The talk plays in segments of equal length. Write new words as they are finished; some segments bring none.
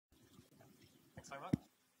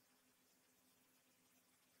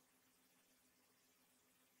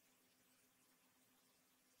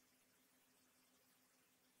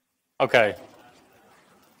Okay.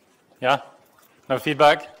 Yeah? No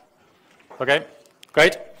feedback? Okay,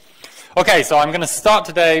 great. Okay, so I'm going to start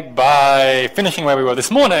today by finishing where we were this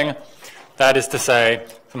morning. That is to say,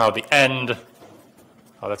 somehow the end.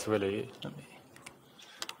 Oh, that's really, let me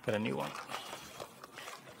get a new one.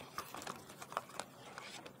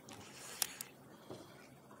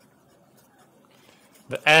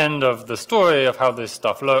 The end of the story of how this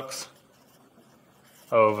stuff looks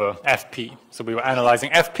over FP. So we were analyzing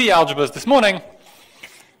FP algebras this morning,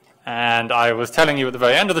 and I was telling you at the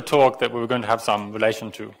very end of the talk that we were going to have some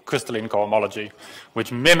relation to crystalline cohomology,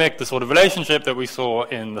 which mimicked the sort of relationship that we saw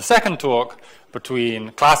in the second talk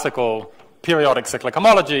between classical periodic cyclic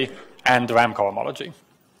homology and de Rham cohomology.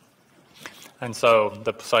 And so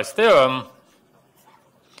the precise theorem,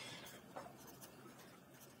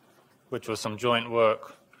 which was some joint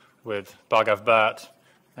work with Bhargav Bhatt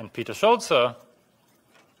and Peter Scholze.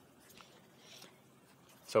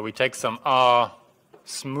 So we take some R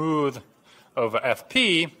smooth over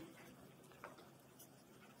FP,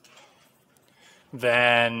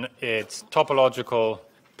 then it's topological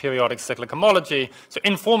periodic cyclic homology. So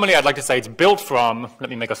informally, I'd like to say it's built from, let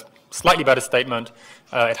me make a slightly better statement,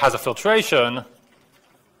 it has a filtration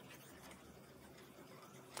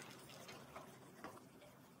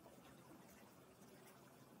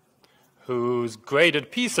whose graded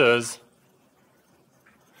pieces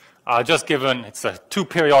are just given, it's a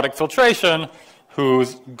two-periodic filtration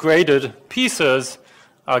whose graded pieces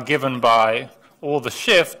are given by all the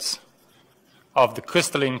shifts of the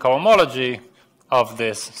crystalline cohomology of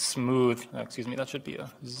this smooth, excuse me, that should be a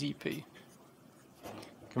ZP,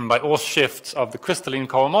 given by all shifts of the crystalline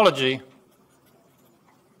cohomology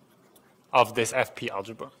of this FP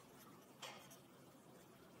algebra.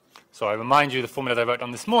 So I remind you the formula that I wrote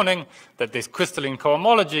on this morning, that this crystalline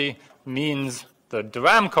cohomology means the de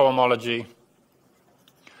Rham cohomology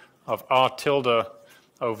of R tilde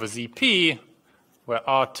over ZP, where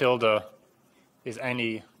R tilde is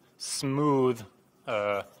any smooth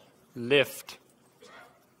lift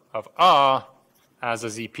of R as a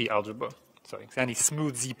ZP algebra. Sorry, any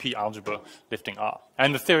smooth ZP algebra lifting R.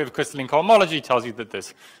 And the theory of crystalline cohomology tells you that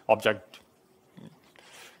this object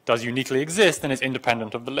does uniquely exist and is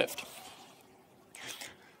independent of the lift.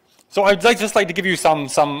 So I'd just like to give you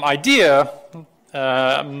some idea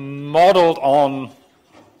modeled on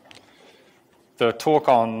the talk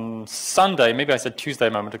on Sunday. Maybe I said Tuesday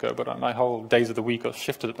a moment ago, but my whole days of the week are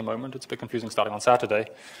shifted at the moment. It's a bit confusing starting on Saturday.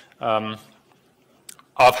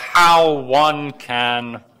 Of how one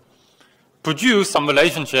can produce some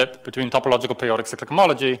relationship between topological periodic cyclic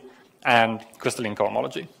homology and crystalline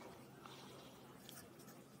cohomology.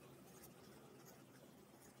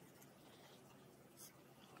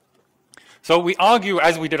 So we argue,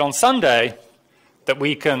 as we did on Sunday, that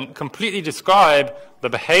we can completely describe the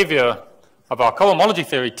behavior of our cohomology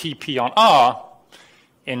theory TP on R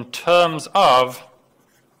in terms of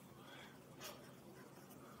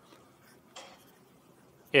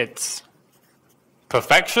its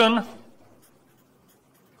perfection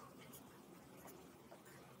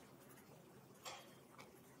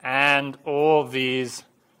and all these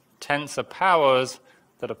tensor powers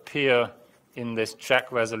that appear in this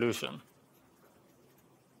check resolution.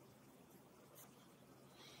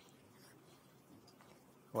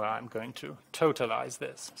 Where I'm going to totalize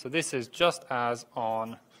this. So this is just as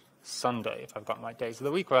on Sunday, if I've got my days of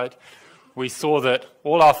the week right. We saw that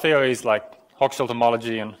all our theories like Hochschild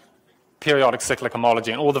homology and periodic cyclic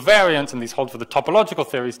homology and all the variants, and these hold for the topological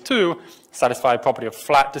theories too, satisfy a property of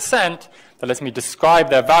flat descent that lets me describe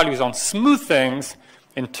their values on smooth things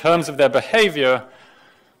in terms of their behavior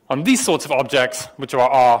on these sorts of objects, which are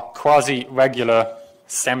our quasi-regular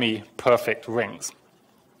semi-perfect rings.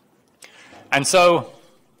 And so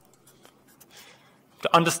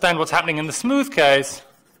to understand what's happening in the smooth case,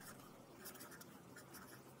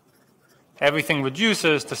 everything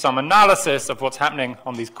reduces to some analysis of what's happening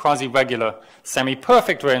on these quasi-regular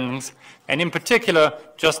semi-perfect rings, and in particular,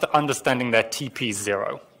 just understanding their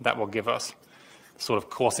TP0. That will give us the sort of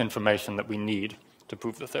coarse information that we need to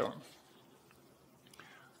prove the theorem.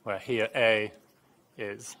 Where here A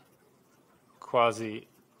is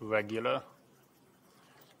quasi-regular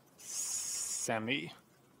semi-perfect.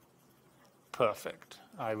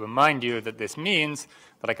 I remind you that this means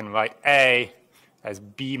that I can write A as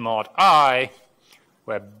B mod I,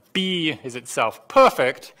 where B is itself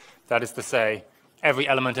perfect. That is to say, every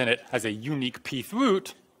element in it has a unique p-th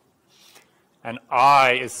root, and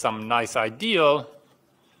I is some nice ideal,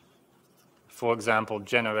 for example,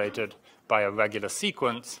 generated by a regular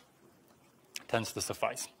sequence, tends to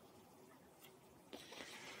suffice.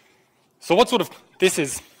 So what sort of, this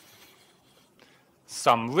is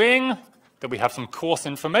some ring that we have some coarse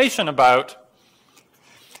information about.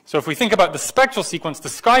 So if we think about the spectral sequence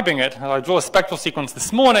describing it, I draw a spectral sequence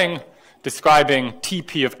this morning describing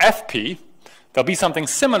TP of FP. There'll be something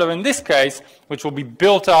similar in this case, which will be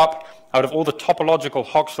built up out of all the topological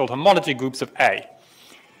Hochschild homology groups of A.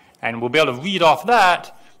 And we'll be able to read off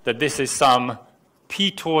that this is some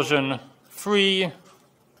p torsion free.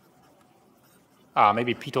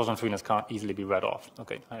 Maybe p torsion freeness can't easily be read off.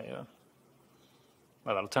 Okay.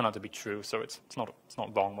 Well, that'll turn out to be true, so it's not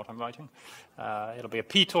wrong what I'm writing. It'll be a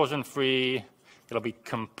p torsion free. It'll be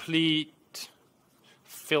complete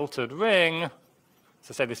filtered ring.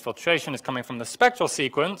 So say this filtration is coming from the spectral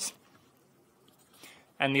sequence.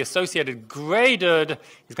 And the associated graded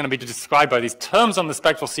is going to be described by these terms on the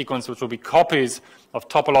spectral sequence, which will be copies of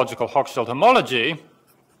topological Hochschild homology.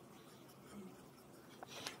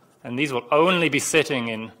 And these will only be sitting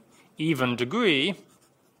in even degree.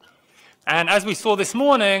 And as we saw this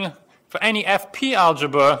morning, for any FP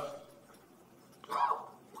algebra,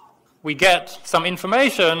 we get some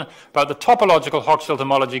information about the topological Hochschild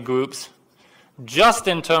homology groups just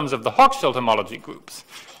in terms of the Hochschild homology groups.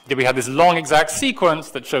 We had this long exact sequence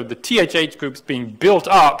that showed the THH groups being built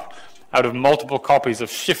up out of multiple copies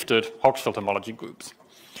of shifted Hochschild homology groups.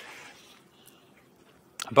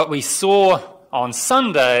 But we saw on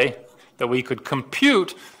Sunday that we could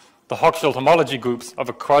compute the Hochschild homology groups of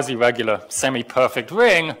a quasi-regular semi-perfect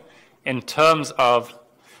ring in terms of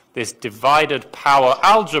this divided power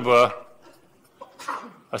algebra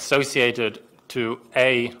associated to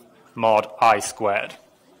A mod I squared.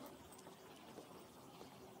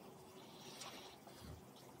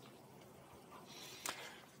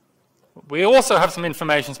 We also have some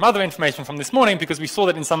other information from this morning, because we saw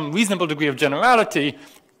that in some reasonable degree of generality,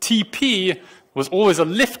 TP was always a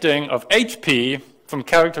lifting of HP from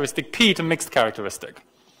characteristic P to mixed characteristic.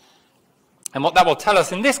 And what that will tell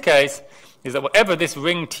us in this case is that whatever this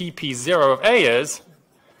ring TP0 of A is,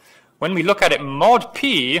 when we look at it mod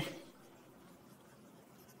P,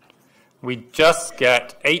 we just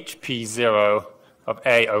get HP0 of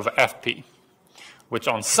A over FP, which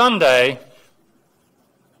on Sunday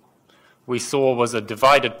we saw was a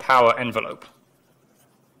divided power envelope.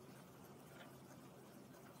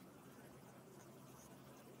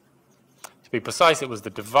 To be precise, it was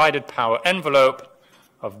the divided power envelope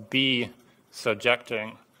of B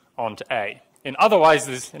surjecting onto A. In other words,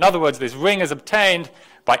 this ring is obtained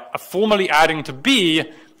by formally adding to B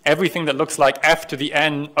everything that looks like f to the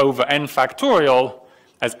n over n factorial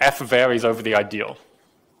as f varies over the ideal.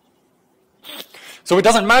 So it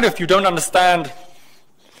doesn't matter if you don't understand,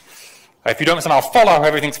 if you don't somehow follow how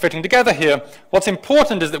everything's fitting together here. What's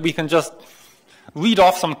important is that we can just read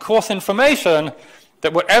off some coarse information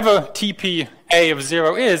that whatever TP A of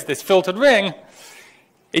 0 is, this filtered ring,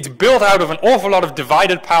 it's built out of an awful lot of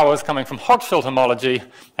divided powers coming from Hochschild homology,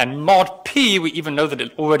 and mod P, we even know that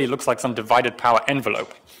it already looks like some divided power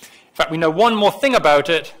envelope. In fact, we know one more thing about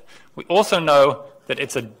it. We also know that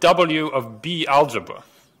it's a W of B algebra.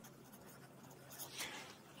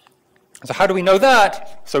 So how do we know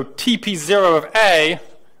that? So TP0 of A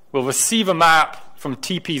will receive a map from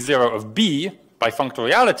TP0 of B by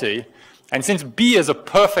functoriality, and since B is a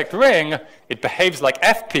perfect ring, it behaves like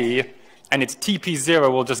FP, and its TP0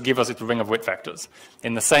 will just give us its ring of Witt vectors,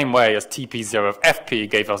 in the same way as TP0 of FP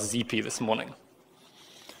gave us ZP this morning.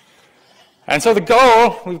 And so the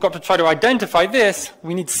goal, we've got to try to identify this.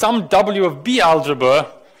 We need some W of B algebra,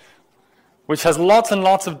 which has lots and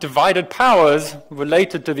lots of divided powers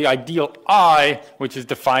related to the ideal I, which is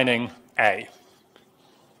defining A.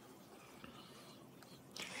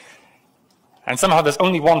 And somehow there's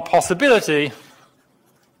only one possibility.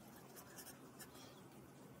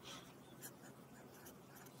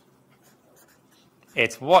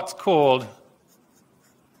 It's what's called,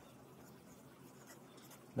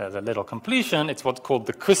 there's a little completion, it's what's called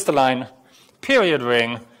the crystalline period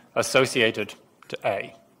ring associated to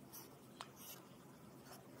A.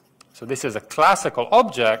 So this is a classical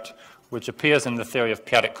object which appears in the theory of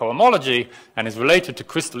p-adic cohomology and is related to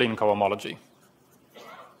crystalline cohomology.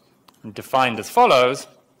 And defined as follows: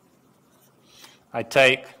 I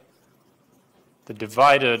take the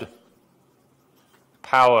divided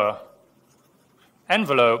power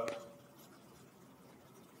envelope.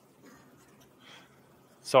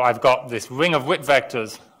 So I've got this ring of Witt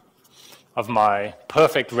vectors of my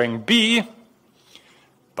perfect ring B.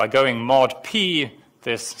 By going mod P,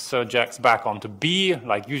 this surjects back onto B,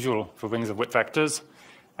 like usual for rings of Witt vectors,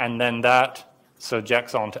 and then that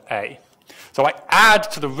surjects onto A. So I add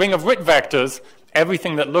to the ring of Witt vectors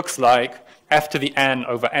everything that looks like f to the n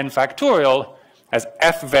over n factorial, as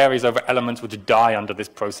F varies over elements which die under this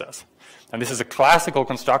process. And this is a classical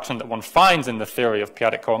construction that one finds in the theory of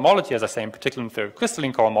periodic cohomology, as I say, in particular in the theory of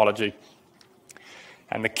crystalline cohomology.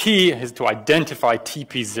 And the key is to identify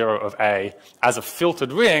Tp0 of A as a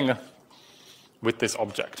filtered ring with this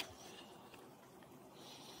object.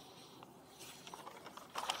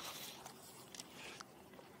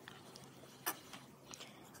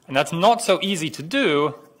 And that's not so easy to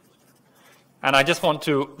do. And I just want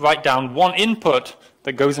to write down one input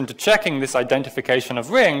that goes into checking this identification of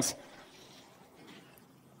rings.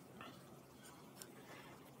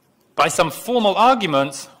 By some formal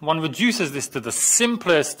arguments, one reduces this to the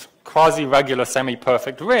simplest quasi-regular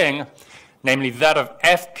semi-perfect ring, namely that of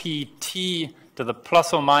fpt to the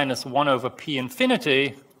plus or minus 1 over p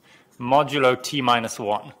infinity modulo t minus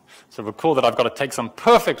 1. So recall that I've got to take some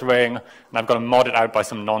perfect ring, and I've got to mod it out by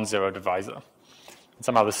some non-zero divisor. And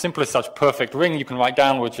somehow the simplest such perfect ring you can write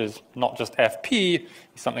down, which is not just fp,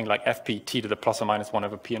 is something like fpt to the plus or minus 1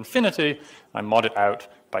 over p infinity. I mod it out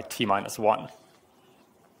by t minus 1.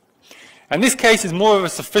 And this case is more or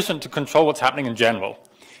less sufficient to control what's happening in general.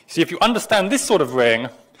 See, if you understand this sort of ring,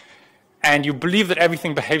 and you believe that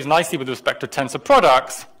everything behaves nicely with respect to tensor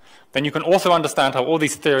products, then you can also understand how all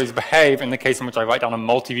these theories behave in the case in which I write down a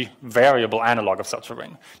multivariable analog of such a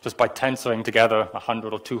ring, just by tensoring together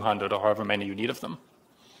 100 or 200 or however many you need of them.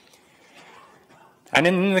 And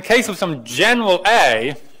in the case of some general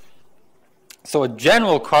A, so a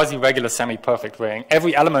general quasi-regular semi-perfect ring,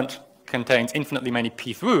 every element contains infinitely many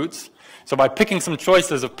p-th roots. So by picking some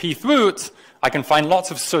choices of p-th roots, I can find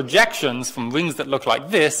lots of surjections from rings that look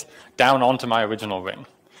like this down onto my original ring.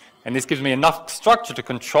 And this gives me enough structure to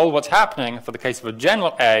control what's happening for the case of a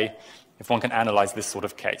general A, if one can analyze this sort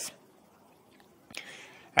of case.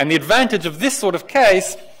 And the advantage of this sort of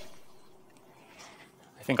case,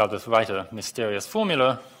 I think I'll just write a mysterious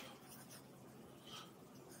formula,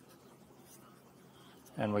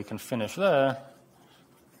 and we can finish there.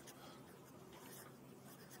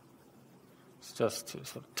 It's just to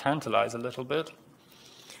sort of tantalize a little bit.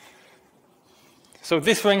 So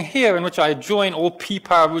this ring here, in which I adjoin all p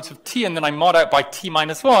power roots of t, and then I mod out by t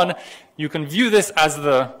minus 1, you can view this as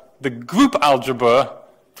the group algebra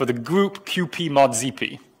for the group qp mod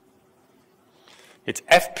zp. It's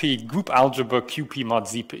fp group algebra qp mod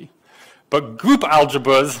zp. But group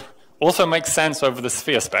algebras also make sense over the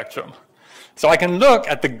sphere spectrum. So I can look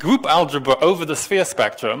at the group algebra over the sphere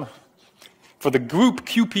spectrum for the group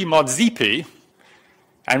qp mod zp,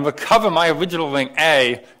 and recover my original ring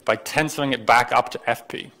A by tensoring it back up to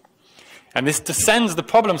fp. And this descends the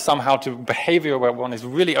problem somehow to behavior where one is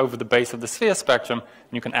really over the base of the sphere spectrum,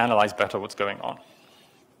 and you can analyze better what's going on.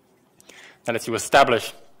 That lets you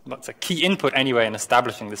establish, that's a key input anyway in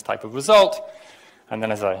establishing this type of result. And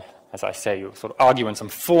then as I say, you sort of argue in some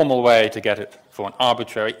formal way to get it for an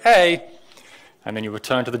arbitrary A, and then you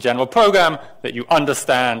return to the general program that you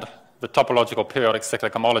understand the topological periodic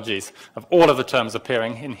cyclic homologies of all of the terms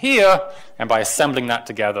appearing in here, and by assembling that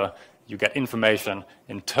together, you get information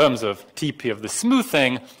in terms of TP of the smooth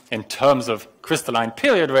thing, in terms of crystalline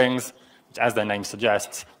period rings, which, as their name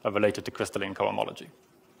suggests, are related to crystalline cohomology.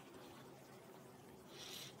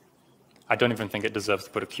 I don't even think it deserves to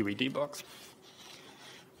put a QED box.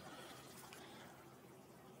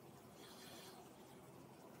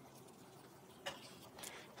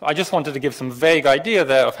 I just wanted to give some vague idea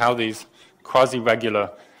there of how these quasi-regular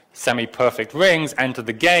semi-perfect rings enter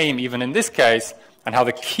the game, even in this case, and how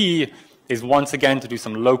the key is once again to do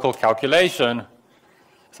some local calculation,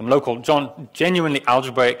 some local genuinely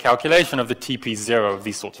algebraic calculation of the TP0 of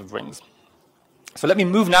these sorts of rings. So let me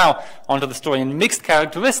move now onto the story in mixed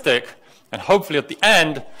characteristic, and hopefully at the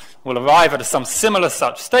end we'll arrive at some similar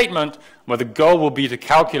such statement where the goal will be to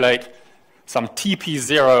calculate some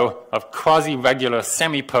TP0 of quasi-regular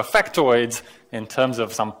semi-perfectoids in terms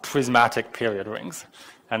of some prismatic period rings.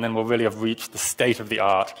 And then we'll really have reached the state of the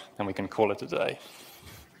art, and we can call it a day.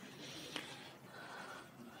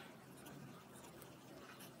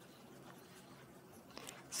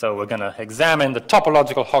 So we're going to examine the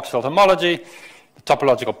topological Hochschild homology, the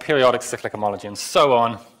topological periodic cyclic homology, and so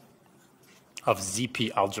on of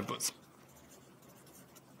ZP algebras.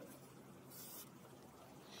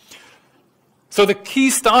 So the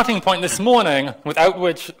key starting point this morning, without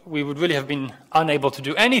which we would really have been unable to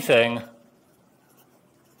do anything,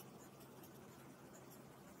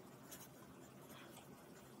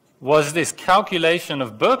 was this calculation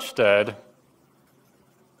of Birchstead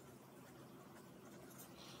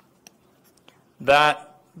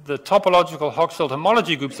that the topological Hochschild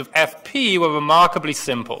homology groups of FP were remarkably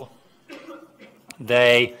simple.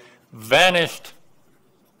 They vanished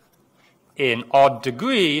in odd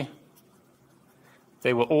degree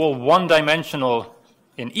they were all one-dimensional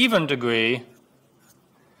in even degree,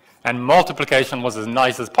 and multiplication was as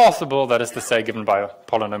nice as possible, that is to say, given by a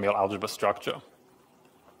polynomial algebra structure.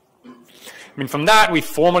 I mean, from that, we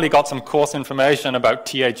formally got some course information about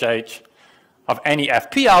THH of any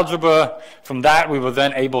FP algebra. From that, we were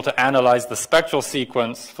then able to analyze the spectral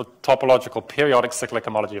sequence for topological periodic cyclic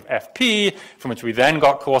homology of FP, from which we then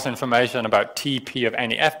got course information about TP of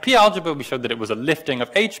any FP algebra. We showed that it was a lifting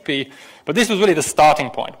of HP, but this was really the starting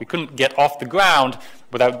point. We couldn't get off the ground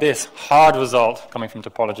without this hard result coming from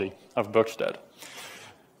topology of Buchstedt.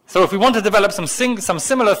 So if we want to develop some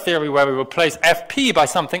similar theory where we replace FP by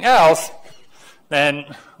something else, then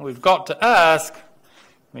we've got to ask,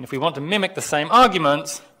 I mean, if we want to mimic the same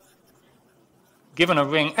arguments, given a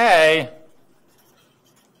ring A,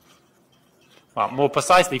 well, more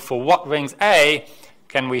precisely, for what rings A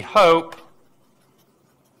can we hope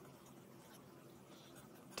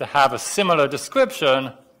to have a similar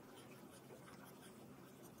description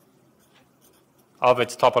of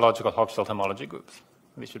its topological Hochschild homology groups?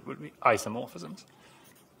 These would be isomorphisms.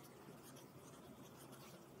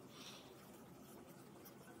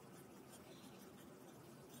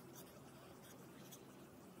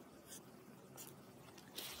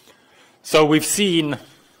 So we've seen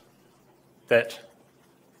that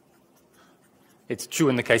it's true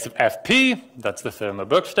in the case of FP, that's the theorem of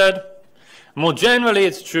Buchstedt. More generally,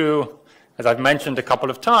 it's true, as I've mentioned a couple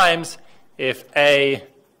of times, if A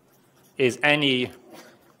is any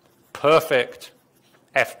perfect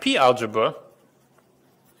FP algebra,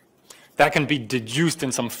 that can be deduced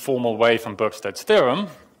in some formal way from Buchstedt's theorem.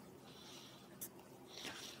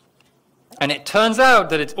 And it turns out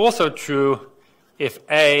that it's also true if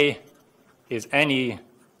A is any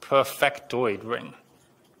perfectoid ring.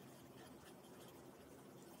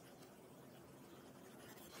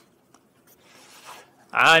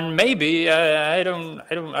 And maybe I don't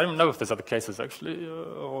know if there's other cases actually,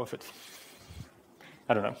 or if it's,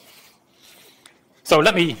 I don't know. So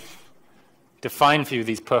let me define for you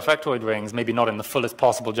these perfectoid rings, maybe not in the fullest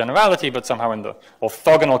possible generality, but somehow in the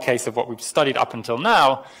orthogonal case of what we've studied up until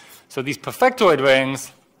now. So these perfectoid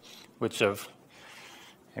rings, which have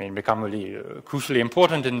become really crucially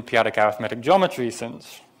important in periodic arithmetic geometry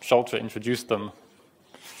since Schulze introduced them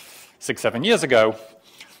 6-7 years ago.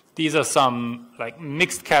 These are some like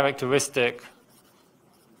mixed characteristic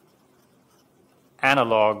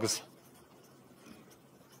analogs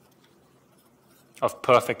of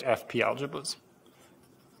perfect FP algebras.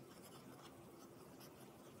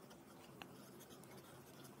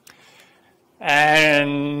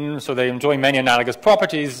 And so they enjoy many analogous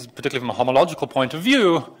properties, particularly from a homological point of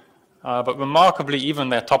view, but remarkably, even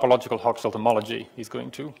their topological Hochschild homology is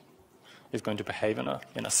going to behave in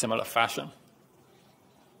a similar fashion.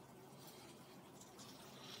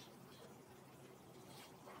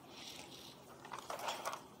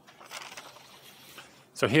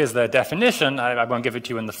 So here's their definition. I won't give it to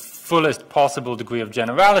you in the fullest possible degree of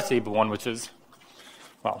generality, but one which is,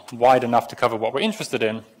 well, wide enough to cover what we're interested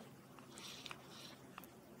in.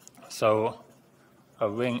 So a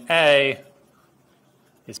ring A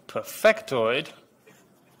is perfectoid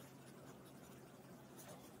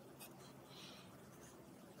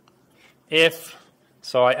if,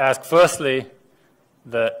 so I ask firstly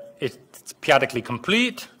that it's periodically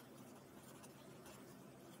complete,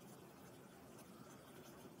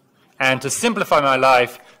 and to simplify my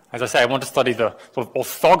life, as I say, I want to study the sort of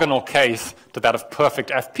orthogonal case to that of perfect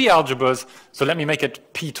FP algebras, so let me make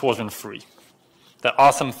it p-torsion free. There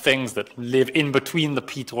are some things that live in between the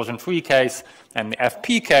p-torsion free case and the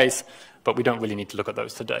FP case, but we don't really need to look at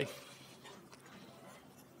those today.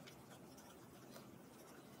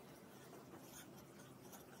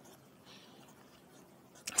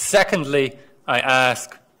 Secondly, I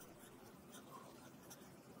ask,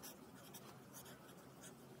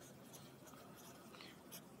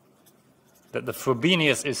 that the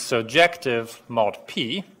Frobenius is surjective mod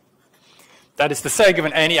P. That is to say,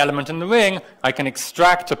 given any element in the ring, I can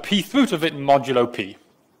extract a p-th root of it modulo P.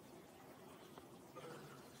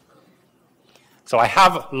 So I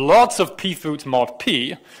have lots of p-th roots mod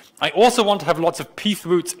P. I also want to have lots of p-th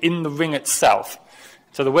roots in the ring itself.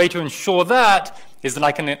 So the way to ensure that is that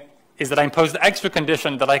I impose the extra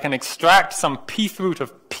condition that I can extract some p-th root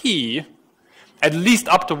of P, at least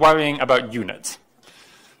up to worrying about units.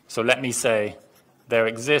 So let me say there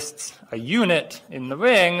exists a unit in the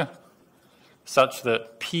ring such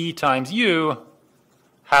that P times U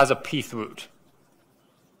has a p-th root.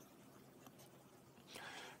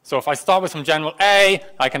 So if I start with some general A,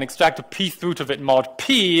 I can extract a p-th root of it mod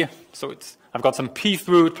P, so it's I've got some pth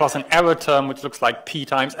root plus an error term, which looks like p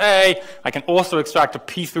times a. I can also extract a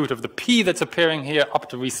pth root of the p that's appearing here up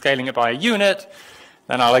to rescaling it by a unit.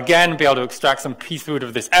 Then I'll again be able to extract some pth root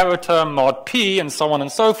of this error term, mod p, and so on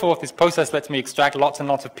and so forth. This process lets me extract lots and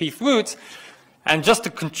lots of pth roots. And just to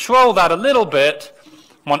control that a little bit,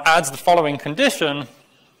 one adds the following condition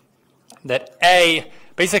that a,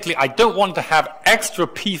 basically I don't want to have extra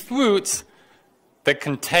pth roots that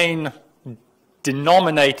contain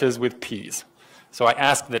denominators with p's. So I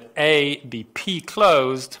ask that a be p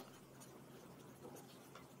closed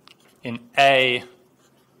in a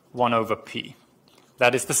 1 over p.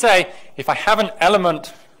 That is to say, if I have an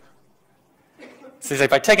element, so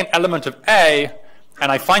if I take an element of a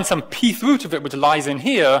and I find some pth root of it which lies in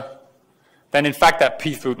here, then in fact that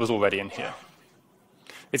pth root was already in here.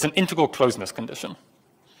 It's an integral closeness condition.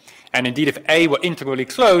 And indeed, if a were integrally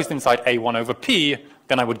closed inside a1 over p,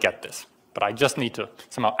 then I would get this. But I just need to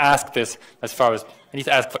somehow ask this as far as, I need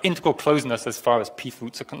to ask for integral closeness as far as pth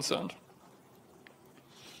roots are concerned.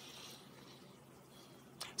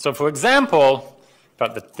 So for example,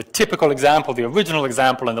 the typical example, the original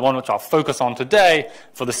example, and the one which I'll focus on today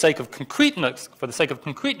for the sake of concreteness,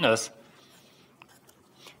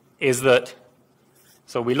 is that,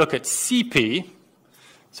 so we look at CP.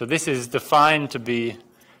 So this is defined to be,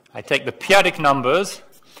 I take the p-adic numbers,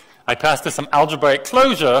 I pass this some algebraic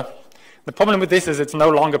closure. The problem with this is it's no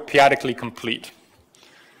longer p-adically complete.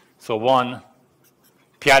 So one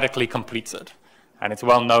p-adically completes it. And it's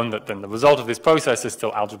well known that then the result of this process is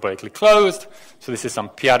still algebraically closed. So this is some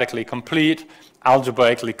p-adically complete,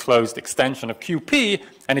 algebraically closed extension of QP.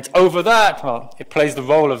 And it's over that, well, it plays the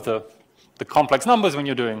role of the complex numbers when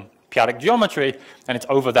you're doing p-adic geometry. And it's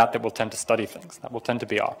over that that we'll tend to study things. That will tend to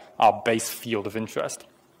be our base field of interest.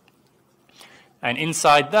 And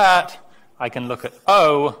inside that, I can look at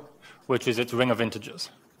O, which is its ring of integers.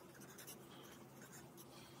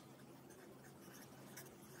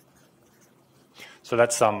 So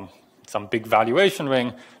that's some big valuation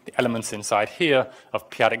ring, the elements inside here of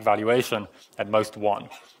p-adic valuation at most 1.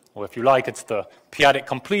 Or if you like, it's the p-adic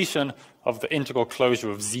completion of the integral closure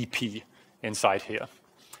of ZP inside here.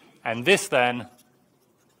 And this then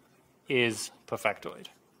is perfectoid.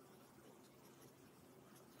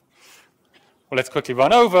 Well, let's quickly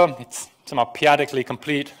run over. It's somehow p-adically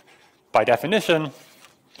complete by definition.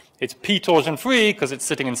 It's p-torsion free because it's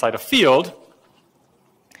sitting inside a field.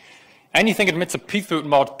 Anything admits a pth root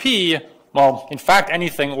mod p. Well, in fact,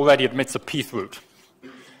 anything already admits a pth root.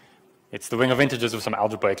 It's the ring of integers of some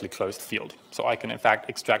algebraically closed field. So I can, in fact,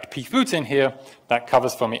 extract pth roots in here. That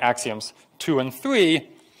covers for me axioms 2 and 3.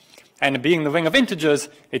 And being the ring of integers,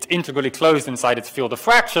 it's integrally closed inside its field of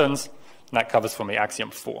fractions. And that covers for me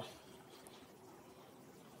axiom 4.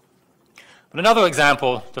 But another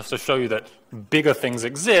example, just to show you that bigger things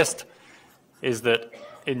exist, is that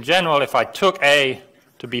in general, if I took A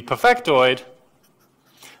to be perfectoid,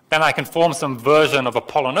 then I can form some version of a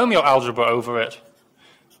polynomial algebra over it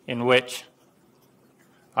in which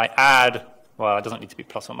I add, well, it doesn't need to be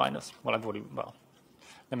plus or minus. Well,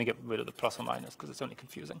 let me get rid of the plus or minus because it's only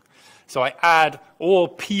confusing. So I add all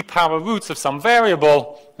p power roots of some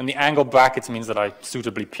variable, and the angle brackets means that I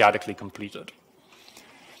suitably p-adically complete it.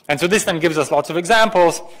 And so this then gives us lots of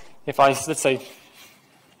examples. If I, let's say,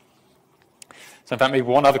 so in fact, maybe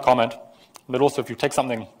one other comment, but also if you take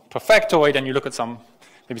something perfectoid and you look at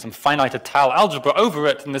maybe some finite étale algebra over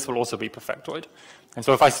it, then this will also be perfectoid. And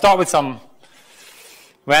so if I start with some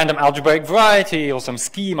random algebraic variety or some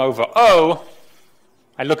scheme over O,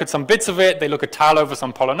 I look at some bits of it, they look étale over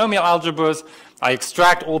some polynomial algebras, I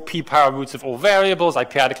extract all p power roots of all variables, I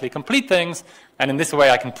p-adically complete things, and in this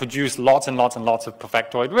way I can produce lots and lots and lots of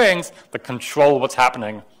perfectoid rings that control what's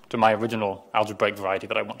happening to my original algebraic variety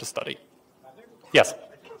that I want to study. Yes?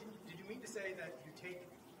 Did you mean to say that you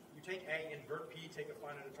take A, invert P, take a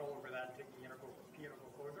finite étale over that, and take the P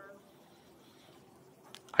integral closure?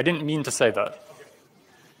 I didn't mean to say that.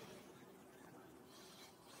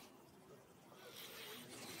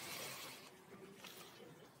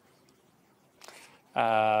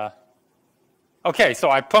 Okay, so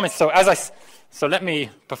I promise, so let me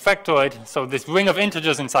perfectoid, so this ring of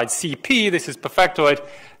integers inside CP, this is perfectoid,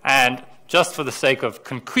 and just for the sake of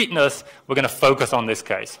concreteness, we're going to focus on this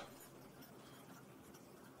case.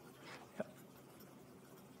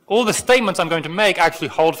 All the statements I'm going to make actually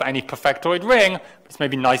hold for any perfectoid ring, but it's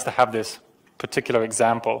maybe nice to have this particular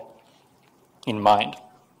example in mind.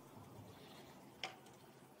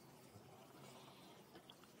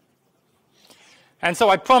 And so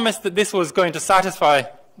I promised that this was going to satisfy,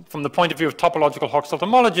 from the point of view of topological Hochschild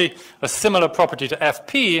homology, a similar property to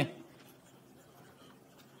FP.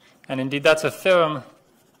 And indeed, that's a theorem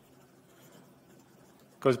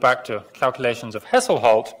goes back to calculations of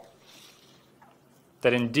Hesselholt,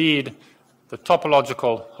 that indeed the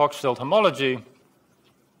topological Hochschild homology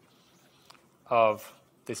of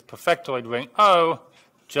this perfectoid ring O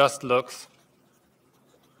just looks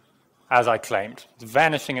as I claimed. It's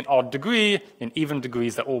vanishing in odd degree, in even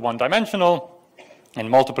degrees they're all one-dimensional, and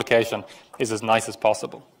multiplication is as nice as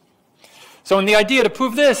possible. So in the idea to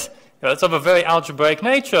prove this, it's of a very algebraic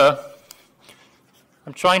nature.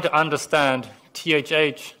 I'm trying to understand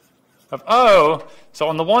THH of O. So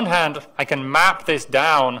on the one hand, I can map this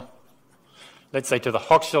down, let's say, to the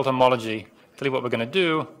Hochschild homology. Tell you what we're going to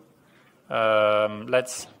do.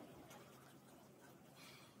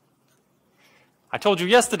 I told you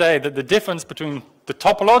yesterday that the difference between the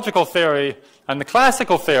topological theory and the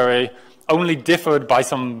classical theory only differed by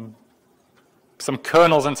some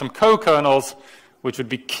kernels and some co-kernels, which would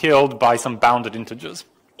be killed by some bounded integers.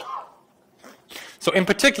 So in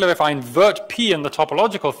particular, if I invert P in the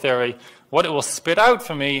topological theory, what it will spit out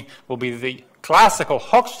for me will be the classical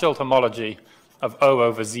Hochschild homology of O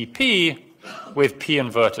over ZP with P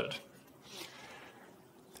inverted.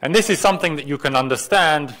 And this is something that you can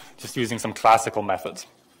understand just using some classical methods.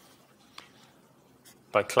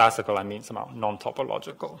 By classical, I mean somehow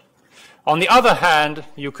non-topological. On the other hand,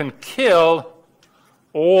 you can kill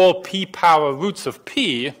all P power roots of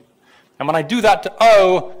P, and when I do that to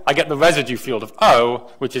O, I get the residue field of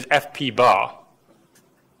O, which is FP bar.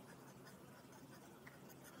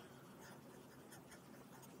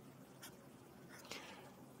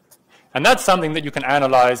 And that's something that you can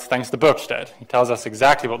analyze thanks to Bergstedt. He tells us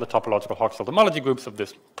exactly what the topological Hochschild homology groups of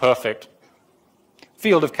this perfect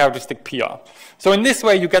field of characteristic P are. So in this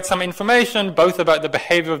way, you get some information both about the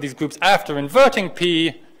behavior of these groups after inverting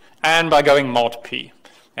P and by going mod P.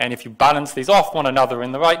 And if you balance these off one another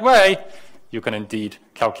in the right way, you can indeed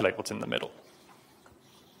calculate what's in the middle.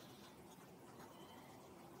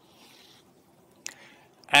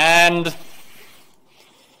 And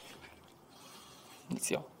let's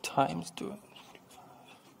see how time's doing.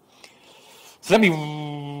 So let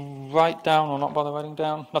me write down, or not bother writing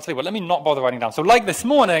down. I'll tell you what, let me not bother writing down. So like this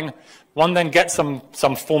morning, one then gets some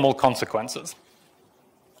formal consequences.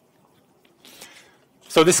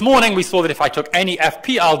 So this morning we saw that if I took any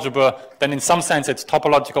FP algebra, then in some sense its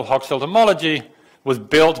topological Hochschild homology was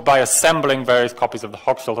built by assembling various copies of the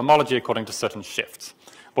Hochschild homology according to certain shifts.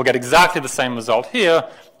 We'll get exactly the same result here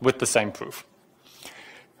with the same proof.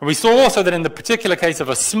 And we saw also that in the particular case of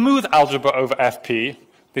a smooth algebra over FP,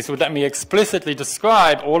 this would let me explicitly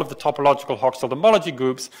describe all of the topological Hochschild homology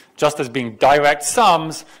groups just as being direct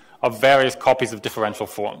sums of various copies of differential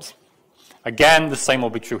forms. Again, the same will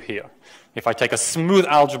be true here. If I take a smooth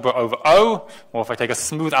algebra over O, or if I take a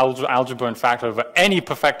smooth algebra, in fact, over any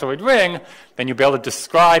perfectoid ring, then you'll be able to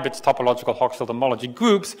describe its topological Hochschild homology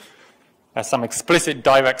groups as some explicit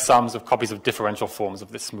direct sums of copies of differential forms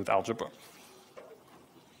of this smooth algebra.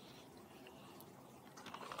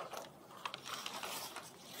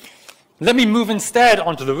 Let me move instead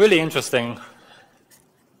onto the really interesting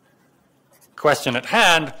question at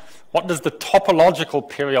hand. What does the topological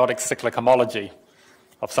periodic cyclic homology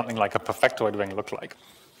of something like a perfectoid ring look like?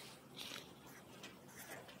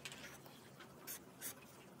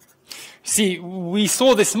 See, we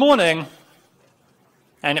saw this morning,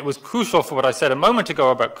 and it was crucial for what I said a moment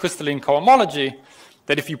ago about crystalline cohomology,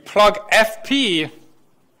 that if you plug FP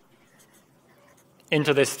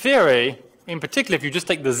into this theory, in particular, if you just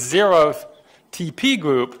take the zeroth TP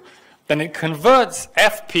group, then it converts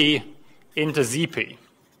FP into ZP.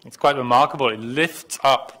 It's quite remarkable. It lifts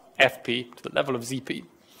up FP to the level of ZP.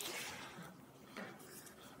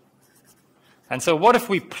 And so what if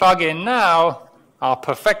we plug in now our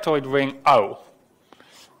perfectoid ring O?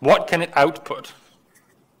 What can it output?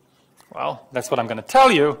 Well, that's what I'm going to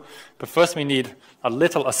tell you. But first we need a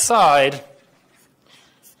little aside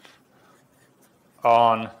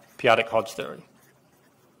on periodic Hodge theory.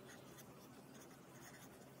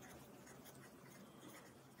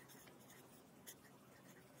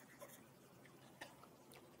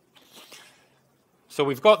 So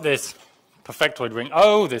we've got this perfectoid ring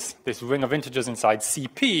O, this ring of integers inside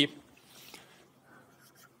CP,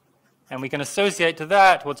 and we can associate to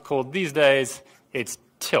that what's called these days its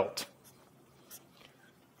tilt,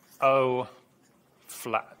 O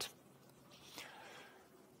flat.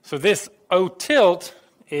 So this O tilt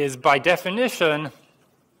is by definition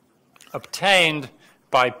obtained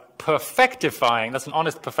by perfectifying, that's an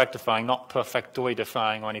honest perfectifying, not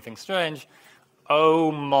perfectoidifying or anything strange,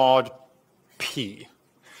 O mod P.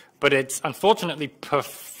 But it's unfortunately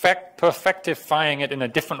perfectifying it in a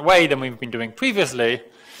different way than we've been doing previously.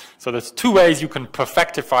 So there's two ways you can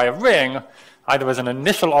perfectify a ring, either as an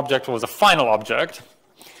initial object or as a final object.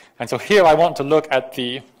 And so here I want to look at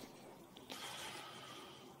the,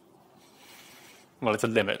 well, it's a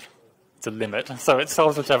limit. It's a limit. So it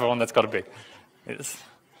solves whichever one that's got to be.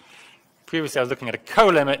 Previously I was looking at a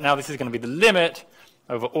co-limit. Now this is going to be the limit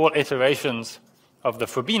over all iterations of the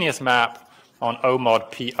Frobenius map on O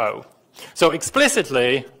mod PO. So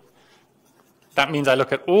explicitly, that means I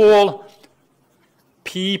look at all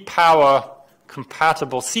P power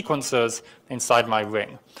compatible sequences inside my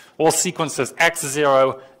ring. All sequences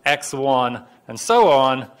x0, x1, and so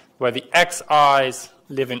on, where the xi's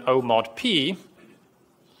live in O mod P,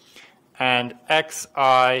 and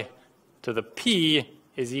xi to the P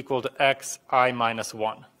is equal to xi minus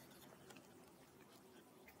 1.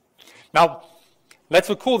 Now, let's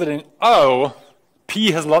recall that in O,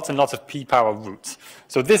 P has lots and lots of P power roots.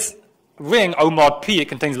 So this ring, O mod P, it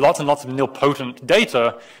contains lots and lots of nilpotent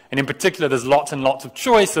data, and in particular, there's lots and lots of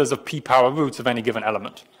choices of P power roots of any given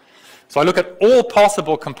element. So I look at all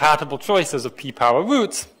possible compatible choices of P power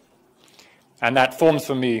roots, and that forms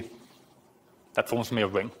for me a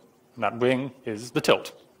ring. And that ring is the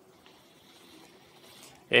tilt.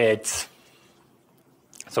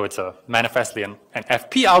 So it's manifestly an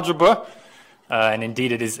FP algebra, and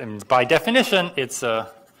indeed it is, and by definition, it's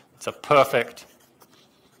a perfect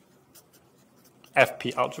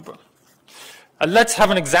FP algebra. Let's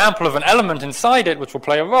have an example of an element inside it which will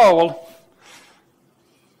play a role.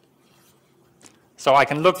 So I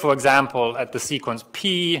can look, for example, at the sequence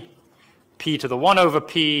P, P to the 1 over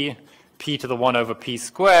P, P to the 1 over P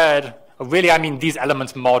squared. Really, I mean these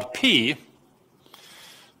elements mod P.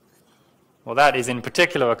 Well, that is in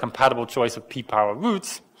particular a compatible choice of P power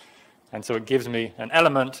roots. And so it gives me an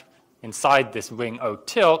element inside this ring O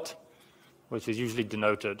tilt, which is usually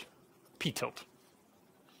denoted P tilt.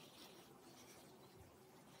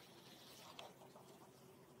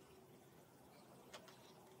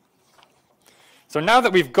 So now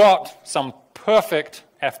that we've got some perfect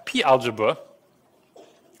FP algebra,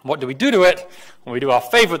 what do we do to it? Well, we do our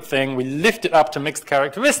favorite thing. We lift it up to mixed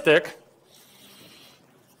characteristic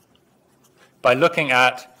by looking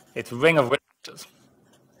at its ring of Witt vectors.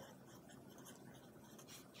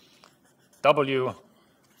 W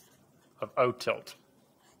of O tilt.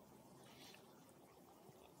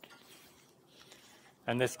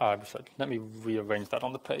 And this, let me rearrange that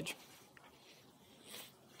on the page.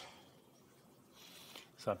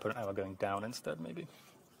 So I put an arrow going down instead, maybe.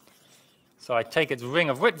 So I take its ring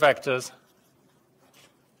of Witt vectors,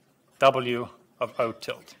 W of O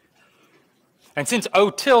tilt. And since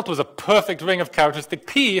O tilt was a perfect ring of characteristic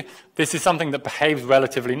P, this is something that behaves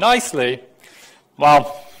relatively nicely.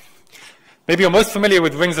 Well, maybe you're most familiar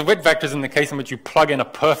with rings of Witt vectors in the case in which you plug in a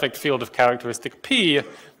perfect field of characteristic P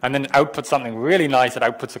and then output something really nice that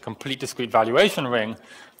outputs a complete discrete valuation ring.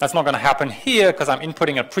 That's not going to happen here because I'm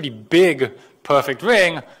inputting a pretty big perfect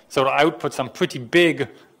ring, so it'll output some pretty big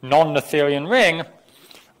non-Noetherian ring.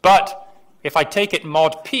 But if I take it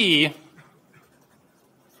mod P,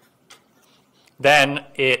 then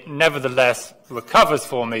it nevertheless recovers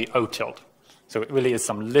for me O tilt. So it really is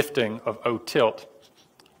some lifting of O tilt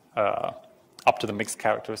up to the mixed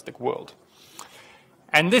characteristic world.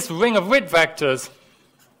 And this ring of Witt vectors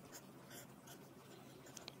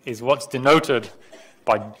is what's denoted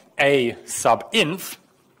by A sub inf.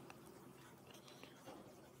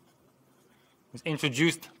 It was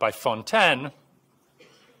introduced by Fontaine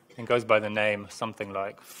and goes by the name something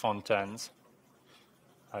like Fontaine's.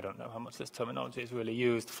 I don't know how much this terminology is really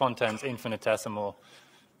used. Fontaine's infinitesimal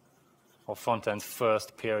or Fontaine's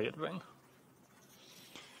first period ring.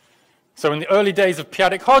 So in the early days of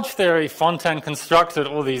p-adic Hodge theory, Fontaine constructed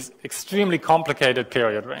all these extremely complicated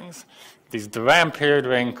period rings. These de Rham period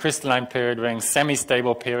ring, crystalline period ring,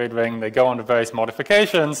 semi-stable period ring. They go on to various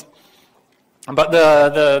modifications. But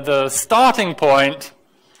the starting point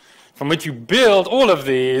from which you build all of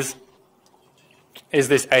these is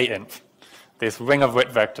this A-inf, this ring of Witt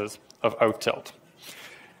vectors of O tilt.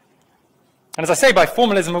 And as I say, by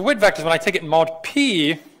formalism of Witt vectors, when I take it mod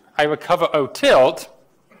P, I recover O tilt.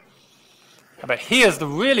 But here's the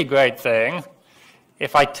really great thing.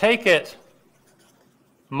 If I take it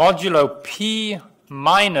modulo P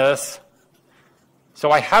minus,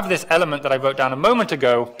 so I have this element that I wrote down a moment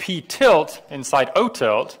ago, P tilt inside O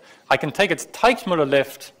tilt, I can take its Teichmuller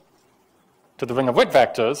lift to the ring of Witt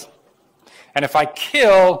vectors, and if I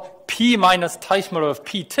kill P minus Teichmuller of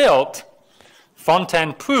P tilt,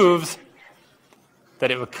 Fontaine proves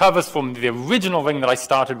that it recovers from the original ring that I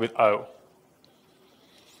started with O.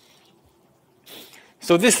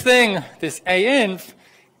 So this thing, this A-inf,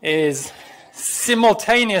 is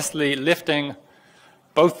simultaneously lifting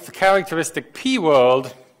both the characteristic P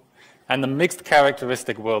world and the mixed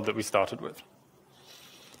characteristic world that we started with.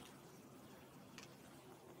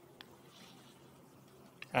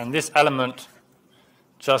 And this element,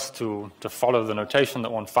 just to follow the notation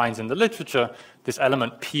that one finds in the literature, this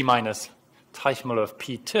element P minus Teichmuller of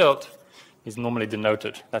P tilde is normally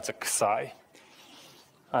denoted. That's a psi.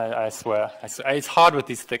 I swear. It's hard with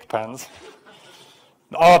these thick pens.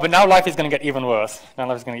 Oh, but now life is going to get even worse. Now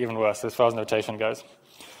life is going to get even worse as far as notation goes.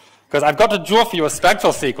 Because I've got to draw for you a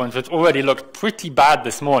spectral sequence which already looked pretty bad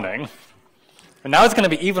this morning. And now it's going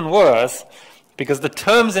to be even worse because the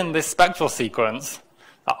terms in this spectral sequence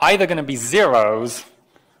are either going to be zeros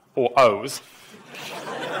or O's.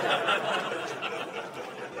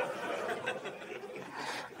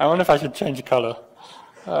 I wonder if I should change color.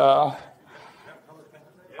 I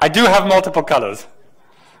do have multiple colors.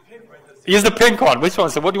 Use the pink one. Which one?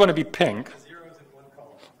 So what do you want to be pink? Zeros in one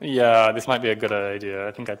column. Yeah, this might be a good idea.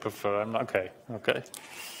 I think I prefer. I'm not, okay.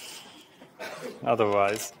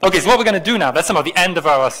 Otherwise. Okay, so what we're going to do now, that's about the end of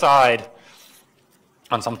our aside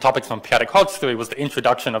on some topics from periodic Hodge theory, was the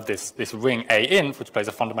introduction of this ring A-inf, which plays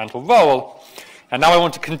a fundamental role. And now I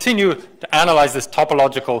want to continue to analyze this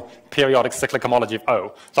topological periodic cyclic homology of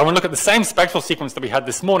O. So I want to look at the same spectral sequence that we had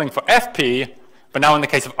this morning for FP, but now in the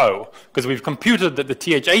case of O, because we've computed that the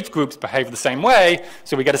THH groups behave the same way,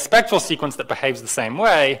 so we get a spectral sequence that behaves the same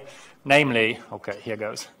way, namely, okay, here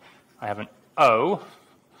goes. I have an O,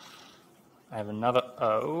 I have another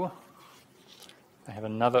O, I have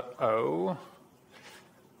another O.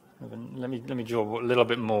 Let me draw a little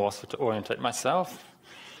bit more so to orientate myself.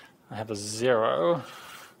 I have a 0,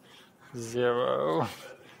 0,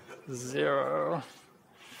 0.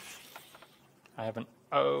 I have an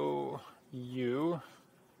O, U.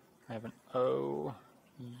 I have an O,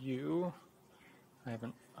 U. I have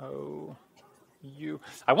an O, U.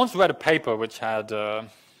 I once read a paper which had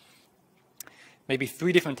maybe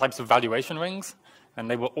 3 different types of valuation rings, and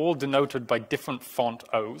they were all denoted by different font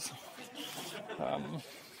O's.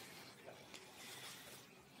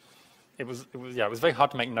 It was very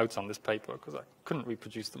hard to make notes on this paper because I couldn't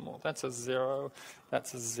reproduce them all. That's a 0,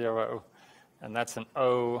 that's a 0, and that's an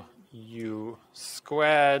OU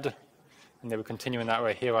squared. And they would continue in that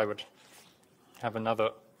way. Here I would have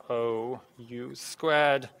another OU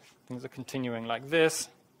squared. Things are continuing like this.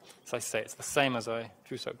 As I say, it's the same as I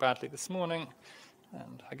drew so badly this morning.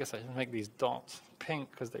 And I guess I should make these dots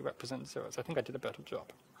pink because they represent zeros. I think I did a better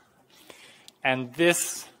job. And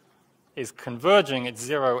this is converging, it's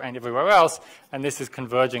 0 and everywhere else, and this is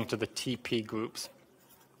converging to the TP groups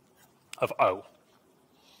of O.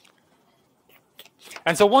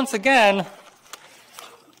 And so once again,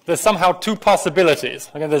 there's somehow 2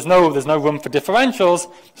 possibilities. Again, there's no room for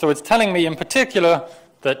differentials, so it's telling me in particular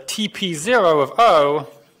that TP0 of O,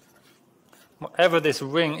 whatever this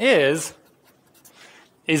ring is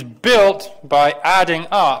built by adding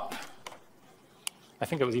up. I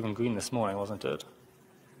think it was even green this morning, wasn't it?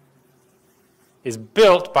 Is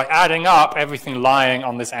built by adding up everything lying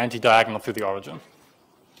on this anti-diagonal through the origin.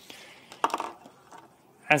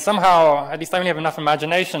 And somehow, at least I only have enough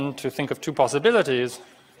imagination to think of 2 possibilities.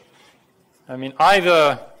 I mean,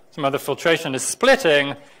 either some other filtration is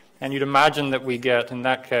splitting, and you'd imagine that we get, in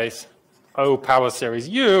that case, O power series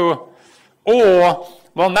U, or,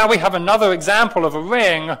 well, now we have another example of a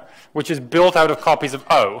ring which is built out of copies of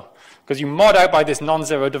O, because you mod out by this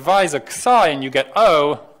non-zero divisor psi, and you get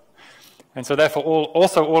O. And so therefore,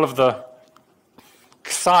 also all of the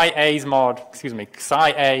psi A mod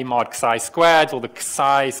psi squared, or the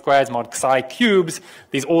psi squares mod psi cubes,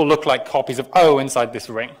 these all look like copies of O inside this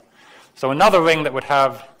ring. So another ring that would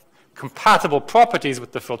have compatible properties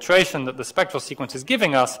with the filtration that the spectral sequence is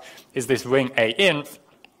giving us is this ring A-inf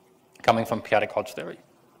coming from periodic Hodge theory.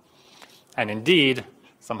 And indeed,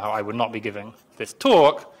 somehow I would not be giving this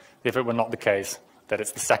talk if it were not the case that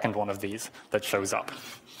it's the second one of these that shows up.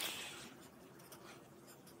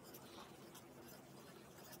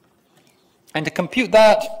 And to compute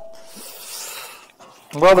that,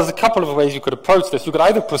 well, there's a couple of ways you could approach this. You could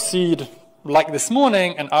either proceed like this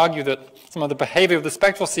morning and argue that some of the behavior of the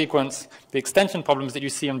spectral sequence, the extension problems that you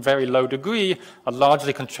see in very low degree, are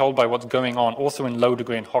largely controlled by what's going on also in low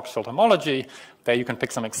degree in Hochschild homology. There you can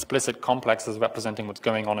pick some explicit complexes representing what's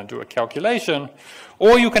going on and do a calculation.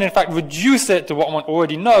 Or you can, in fact, reduce it to what one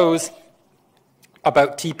already knows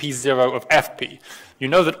about TP0 of FP. You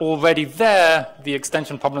know that already there, the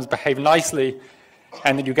extension problems behave nicely,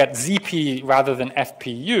 and that you get ZP rather than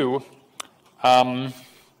FPU.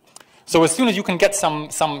 So as soon as you can get some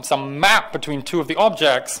map between 2 of the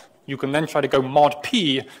objects, you can then try to go mod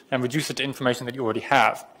P and reduce it to information that you already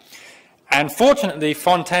have. And fortunately,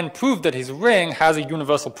 Fontaine proved that his ring has a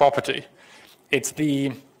universal property. It's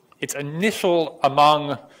initial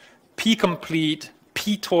among P-complete,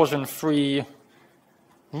 P-torsion-free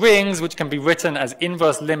rings which can be written as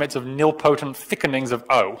inverse limits of nilpotent thickenings of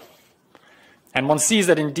O. And one sees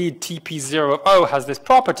that indeed TP0 of O has this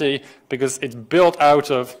property because it's built out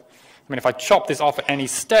of, I mean, if I chop this off at any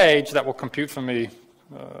stage, that will compute for me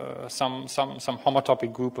some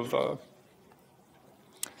homotopy group of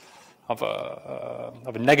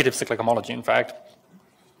a negative cyclic homology, in fact.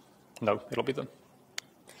 No, it'll be the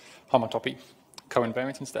homotopy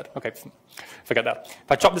co-invariant instead. Okay, forget that.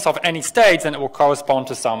 If I chop this off at any stage, then it will correspond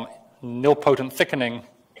to some nilpotent thickening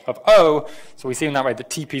of O. So we see in that way that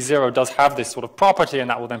TP0 does have this sort of property, and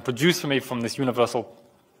that will then produce for me from this universal,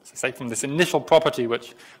 say from this initial property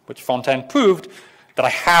which Fontaine proved, that I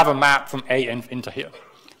have a map from A into here.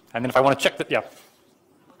 And then if I want to check that, yeah.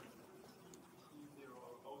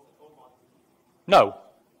 No.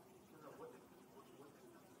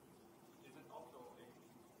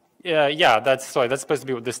 Yeah, that's supposed to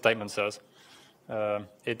be what this statement says.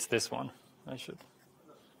 It's this one. I should.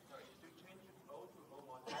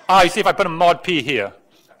 You see, if I put a mod P here.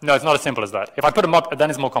 No, it's not as simple as that. If I put a mod, then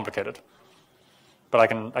it's more complicated. But I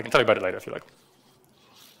can tell you about it later if you like.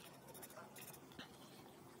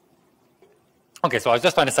 Okay, so I was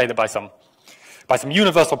just trying to say that by some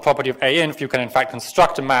universal property of A-inf, you can in fact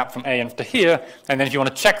construct a map from A-inf to here, and then if you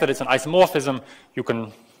want to check that it's an isomorphism, you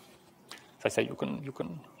can, as I say, you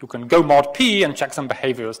can go mod P and check some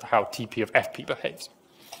behavior as to how TP of FP behaves.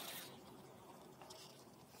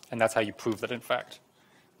 And that's how you prove that in fact,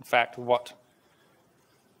 what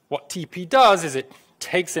TP does is it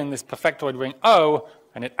takes in this perfectoid ring O,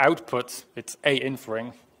 and it outputs its A-inf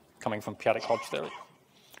ring coming from p-adic Hodge theory.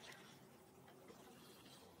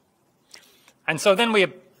 And so then we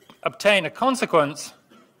obtain a consequence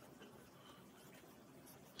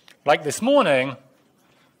like this morning,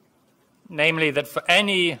 namely that for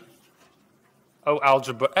any O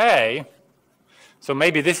algebra A, so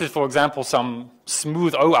maybe this is, for example, some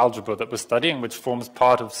smooth O algebra that we're studying, which forms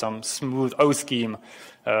part of some smooth O scheme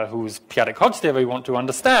whose p-adic Hodge theory we want to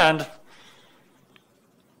understand.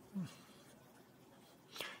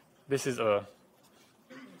 This is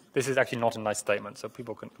actually not a nice statement, so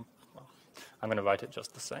people can. I'm going to write it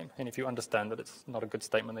just the same. And if you understand that it's not a good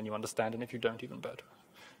statement, then you understand, and if you don't, even better.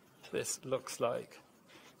 This looks like,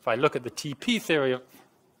 if I look at the TP theory of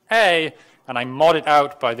A, and I mod it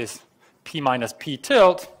out by this P minus P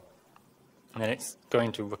tilt, and then it's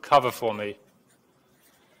going to recover for me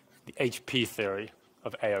the HP theory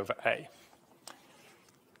of A over A.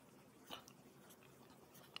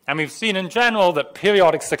 And we've seen in general that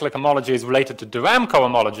periodic cyclic homology is related to de Rham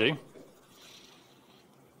cohomology,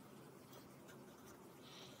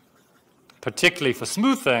 particularly for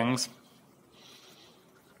smooth things.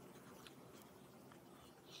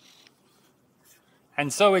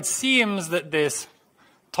 And so it seems that this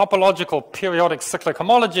topological periodic cyclic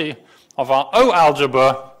homology of our O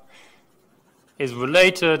algebra is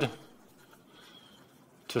related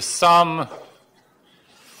to some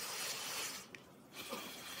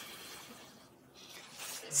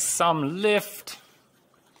lift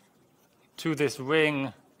to this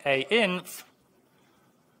ring A-inf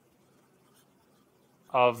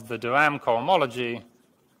of the de Rham cohomology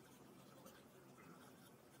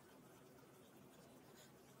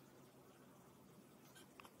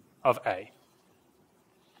of A.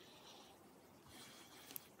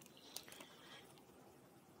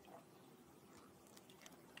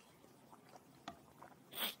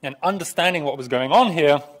 And understanding what was going on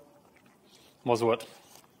here was what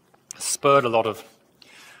spurred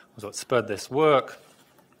this work.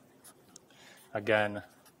 Again,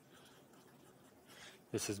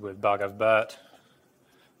 this is with Bhargav Bhatt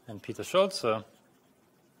and Peter Scholze,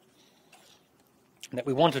 that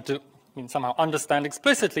we wanted to somehow understand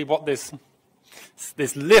explicitly what this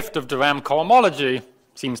lift of de Rham cohomology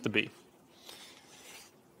seems to be.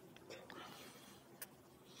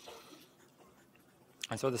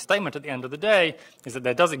 And so the statement at the end of the day is that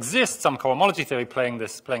there does exist some cohomology theory playing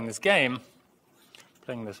this game,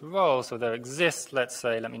 playing this role. So there exists, let's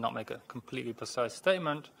say, let me not make a completely precise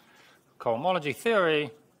statement, cohomology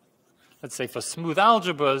theory, let's say for smooth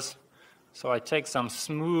algebras. So I take some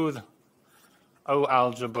smooth O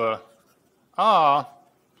algebra R,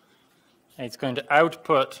 and it's going to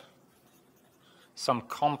output some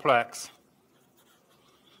complex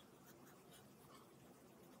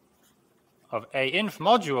of A-inf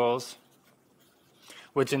modules,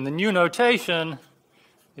 which in the new notation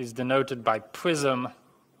is denoted by prism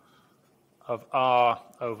of R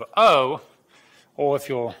over O, or if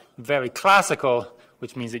you're very classical,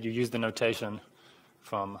 which means that you use the notation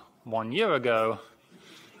from 1 year ago,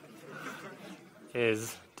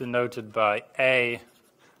 is denoted by A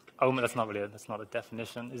omega, that's not a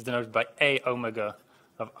definition, is denoted by A omega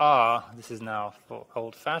of R. This is now for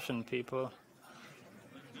old-fashioned people.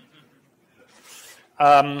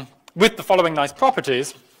 With the following nice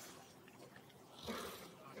properties.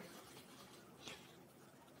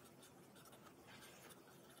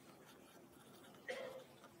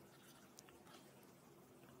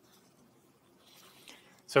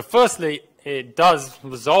 So firstly, it does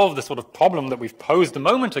resolve the sort of problem that we've posed a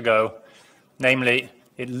moment ago, namely,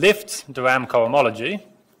 it lifts de Rham cohomology.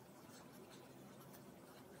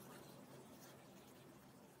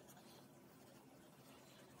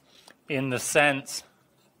 In the sense,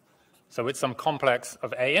 so it's some complex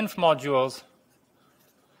of A-inf modules.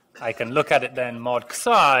 I can look at it then mod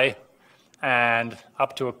psi, and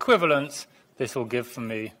up to equivalence, this will give for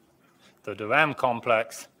me the de Rham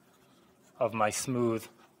complex of my smooth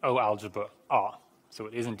O algebra R. So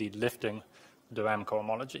it is indeed lifting de Rham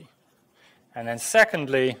cohomology. And then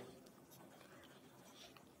secondly,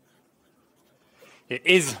 it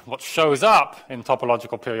is what shows up in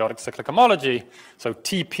topological periodic cyclic homology. So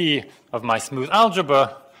TP of my smooth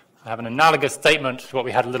algebra, I have an analogous statement to what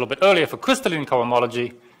we had a little bit earlier for crystalline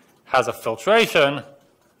cohomology, has a filtration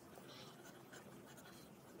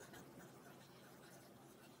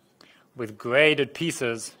with graded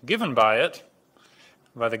pieces given by it,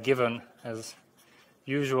 rather given as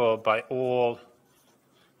usual by all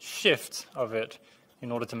shifts of it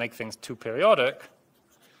in order to make things too periodic.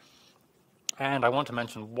 And I want to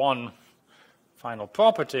mention one final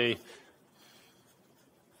property,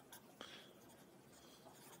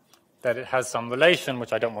 that it has some relation,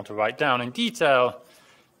 which I don't want to write down in detail,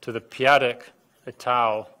 to the p-adic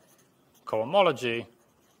étale cohomology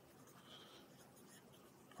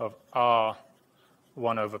of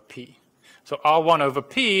R1 over P. So R1 over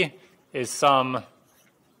P is some,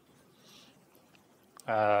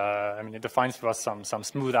 it defines for us some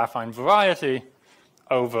smooth affine variety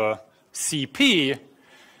over CP,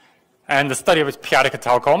 and the study of its p-adic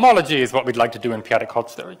étale cohomology is what we'd like to do in p-adic Hodge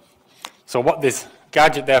theory. So what this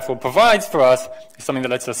gadget therefore provides for us is something that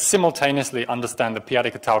lets us simultaneously understand the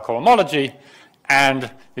p-adic étale cohomology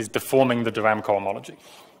and is deforming the de Rham cohomology.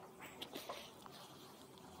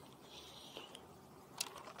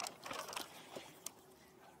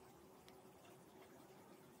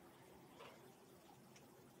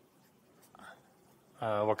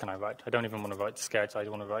 What can I write? I don't even want to write sketch. I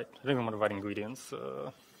don't even want to write ingredients.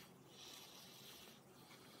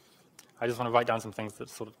 I just want to write down some things that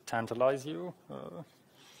sort of tantalize you.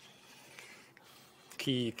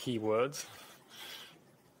 Key words.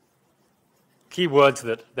 Key words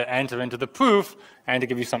that enter into the proof and to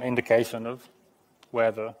give you some indication of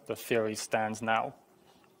where the theory stands now.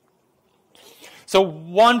 So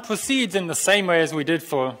one proceeds in the same way as we did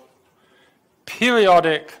for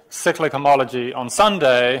periodic cyclic homology on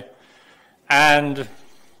Sunday, and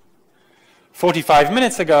 45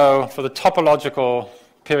 minutes ago for the topological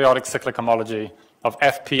periodic cyclic homology of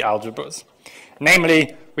FP algebras.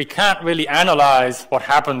 Namely, we can't really analyze what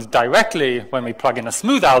happens directly when we plug in a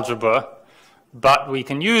smooth algebra, but we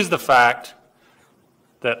can use the fact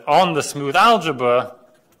that on the smooth algebra,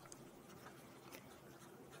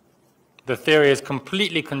 the theory is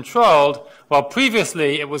completely controlled, while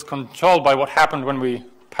previously it was controlled by what happened when we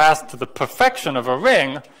passed to the perfection of a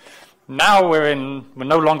ring. Now we're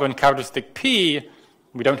no longer in characteristic P.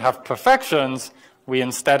 We don't have perfections. We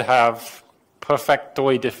instead have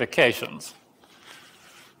perfectoidifications.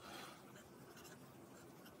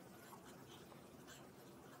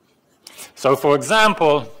 So for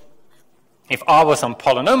example, if R were some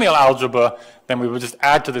polynomial algebra, then we would just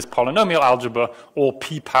add to this polynomial algebra all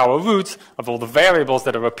p power roots of all the variables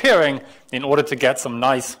that are appearing in order to get some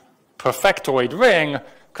nice perfectoid ring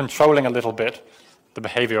controlling a little bit the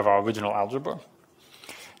behavior of our original algebra.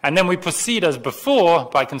 And then we proceed as before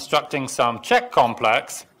by constructing some check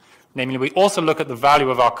complex. Namely, we also look at the value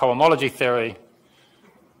of our cohomology theory.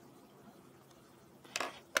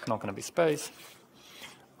 Not going to be space.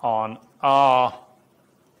 On R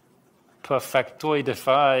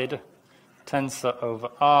perfectoidified tensor over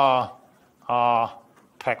R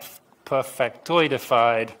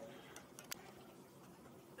perfectoidified,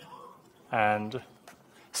 and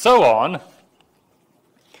so on.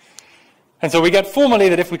 And so we get formally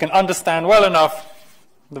that if we can understand well enough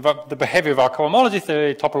the behavior of our cohomology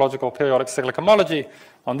theory, topological periodic cyclic homology,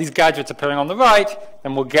 on these gadgets appearing on the right,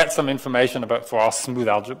 then we'll get some information for our smooth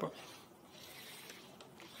algebra.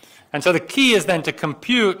 And so the key is then to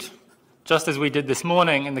compute, just as we did this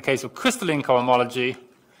morning in the case of crystalline cohomology,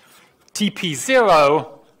 TP0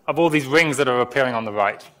 of all these rings that are appearing on the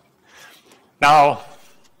right. Now,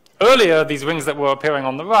 earlier, these rings that were appearing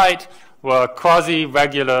on the right were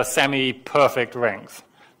quasi-regular, semi-perfect rings.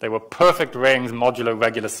 They were perfect rings modulo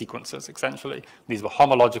regular sequences, essentially. These were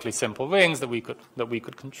homologically simple rings that we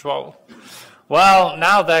could control. Well,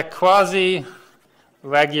 now they're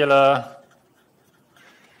quasi-regular,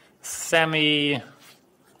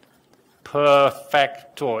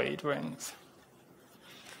 semi-perfectoid rings.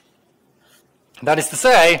 That is to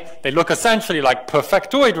say, they look essentially like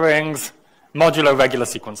perfectoid rings modulo regular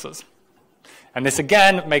sequences. And this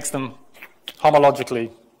again makes them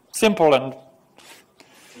homologically simple and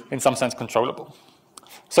in some sense controllable.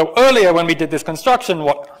 So earlier when we did this construction,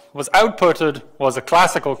 what was outputted was a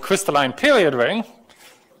classical crystalline period ring.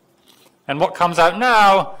 And what comes out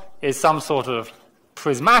now is some sort of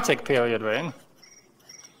prismatic period ring.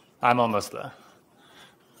 I'm almost there.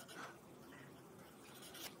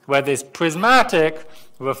 Where this prismatic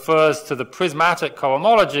refers to the prismatic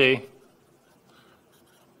cohomology,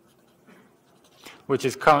 which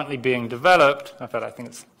is currently being developed. In fact, I think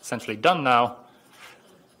it's essentially done now,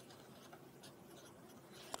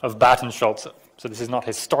 of Batten-Schulze. So this is not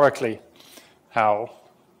historically how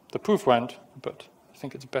the proof went, but I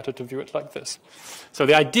think it's better to view it like this. So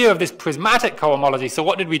the idea of this prismatic cohomology, so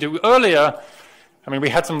what did we do earlier? I mean, we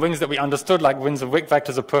had some rings that we understood, like rings of Wick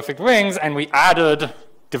vectors of perfect rings, and we added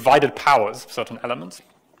divided powers of certain elements.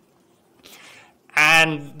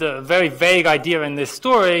 And the very vague idea in this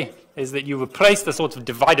story is that you replace the sorts of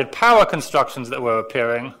divided power constructions that were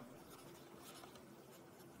appearing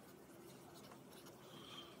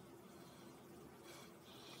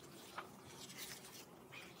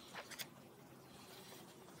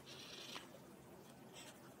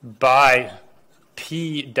by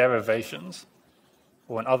P derivations,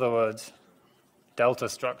 or in other words, delta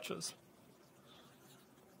structures.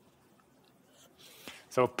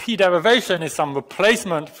 So P derivation is some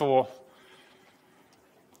replacement for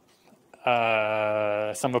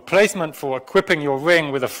equipping your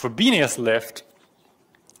ring with a Frobenius lift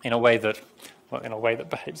in a way that, well, in a way that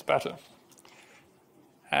behaves better.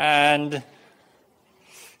 And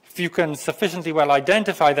if you can sufficiently well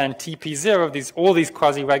identify then TP0, all these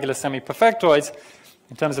quasi-regular semi-perfectoids,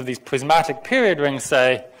 in terms of these prismatic period rings,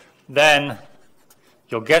 say, then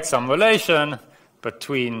you'll get some relation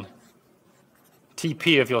between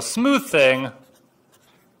TP of your smooth thing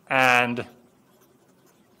and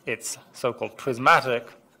its so-called prismatic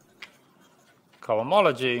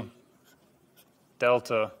cohomology,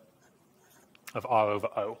 delta of R over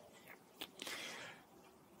O.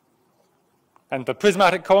 And the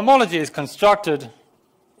prismatic cohomology is constructed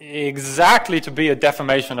exactly to be a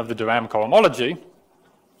deformation of the de Rham cohomology,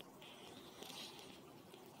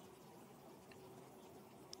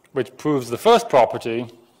 which proves the first property.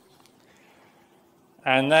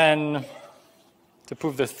 And then to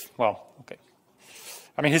prove this, well, okay.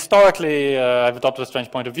 I mean, historically, I've adopted a strange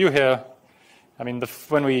point of view here. I mean,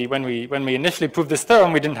 when we initially proved this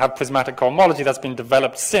theorem, we didn't have prismatic cohomology. That's been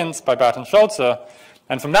developed since by Batten-Schulze.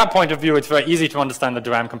 And from that point of view, it's very easy to understand the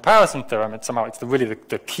de Rham comparison theorem. It's really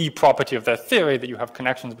the key property of their theory that you have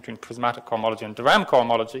connections between prismatic cohomology and de Rham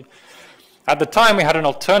cohomology. At the time, we had an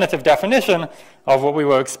alternative definition of what we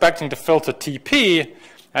were expecting to filter TP.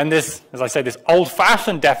 And this, as I say, this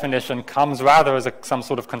old-fashioned definition comes rather as some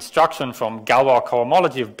sort of construction from Galois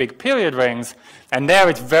cohomology of big period rings. And there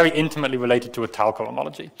it's very intimately related to a Tal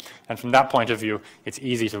cohomology. And from that point of view, it's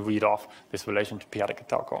easy to read off this relation to p-adic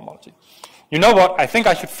Tal cohomology. You know what? I think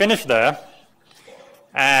I should finish there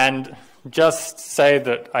and just say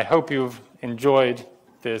that I hope you've enjoyed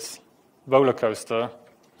this roller coaster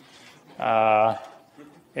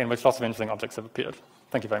in which lots of interesting objects have appeared.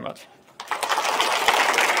 Thank you very much.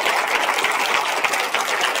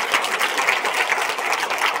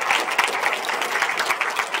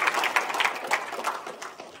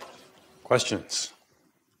 Questions?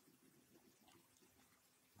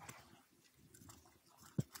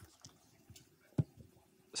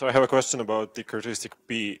 So I have a question about the characteristic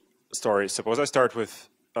P story. Suppose I start with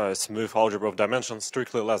a smooth algebra of dimensions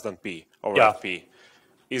strictly less than P over Fp.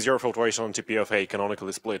 Is your filtration on TP of A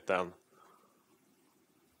canonically split then?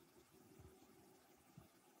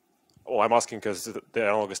 Oh, I'm asking because the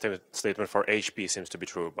analogous statement for HP seems to be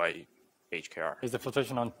true by HKR. Is the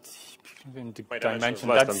filtration on dimension?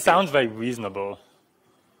 That sounds very reasonable.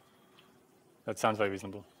 That sounds very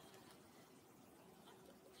reasonable.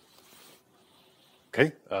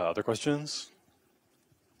 Okay, other questions?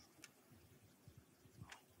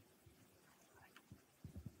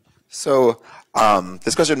 So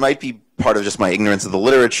this question might be part of just my ignorance of the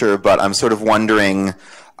literature, but I'm sort of wondering,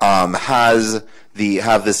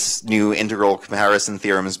 have this new integral comparison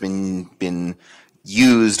theorems been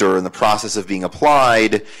used or in the process of being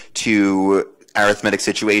applied to arithmetic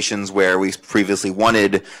situations where we previously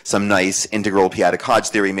wanted some nice integral p-adic Hodge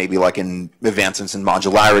theory, maybe like in advancements in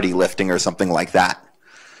modularity lifting or something like that?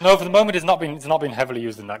 No, for the moment it's not been heavily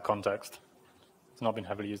used in that context. It's not been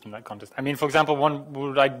heavily used in that context. I mean, for example, one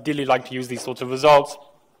would ideally like to use these sorts of results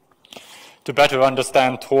to better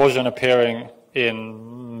understand torsion appearing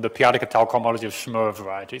in the p-adic tau homology of Schmor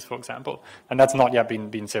varieties, for example. And that's not yet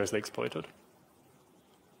been seriously exploited.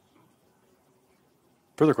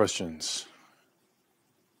 Further questions?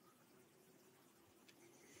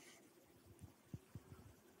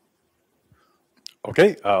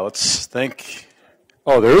 Okay, let's thank.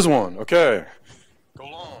 Oh, there is one. Okay. Go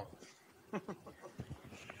long.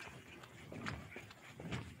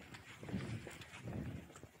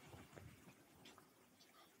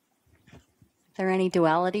 Are there any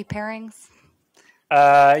duality pairings?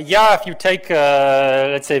 Yeah, if you take,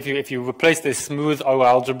 let's say, if you replace this smooth O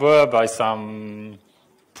algebra by some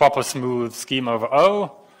proper smooth scheme over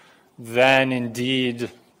O, then indeed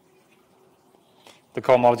the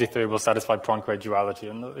cohomology theory will satisfy Poincare duality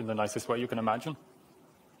in the nicest way you can imagine.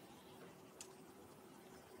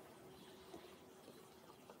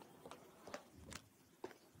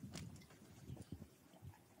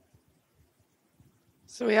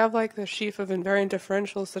 So we have like the sheaf of invariant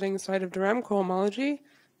differentials sitting inside of de Rham cohomology.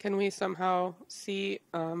 Can we somehow see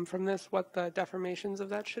from this what the deformations of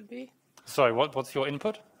that should be? Sorry, what's your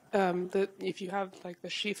input? If you have like the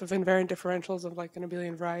sheaf of invariant differentials of like an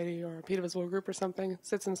abelian variety or a p-divisible group or something, it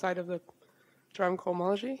sits inside of the de Rham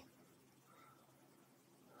cohomology.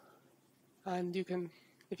 And you can,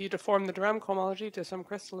 if you deform the de Rham cohomology to some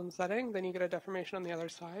crystalline setting, then you get a deformation on the other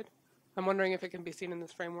side. I'm wondering if it can be seen in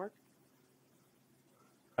this framework.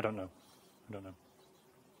 I don't know.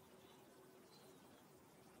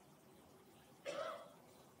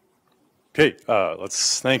 Okay,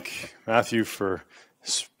 let's thank Matthew for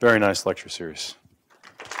this very nice lecture series.